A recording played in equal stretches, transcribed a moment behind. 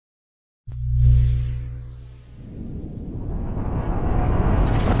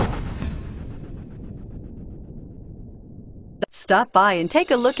Stop by and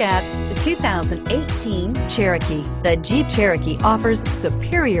take a look at the 2018 Cherokee. The Jeep Cherokee offers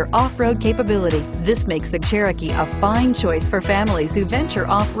superior off-road capability. This makes the Cherokee a fine choice for families who venture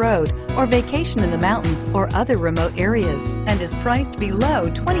off-road or vacation in the mountains or other remote areas, and is priced below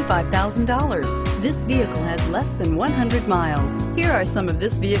 $25,000. This vehicle has less than 100 miles. Here are some of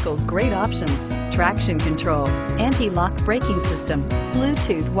this vehicle's great options: traction control, anti-lock braking system,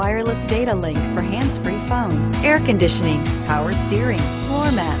 Bluetooth wireless data link for hands-free phone, air conditioning, power steering,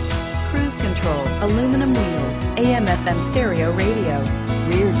 floor mats, cruise control, aluminum wheels, AM/FM stereo radio,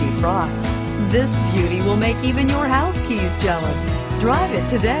 rear defrost. This beauty will make even your house keys jealous. Drive it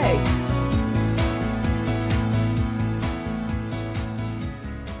today.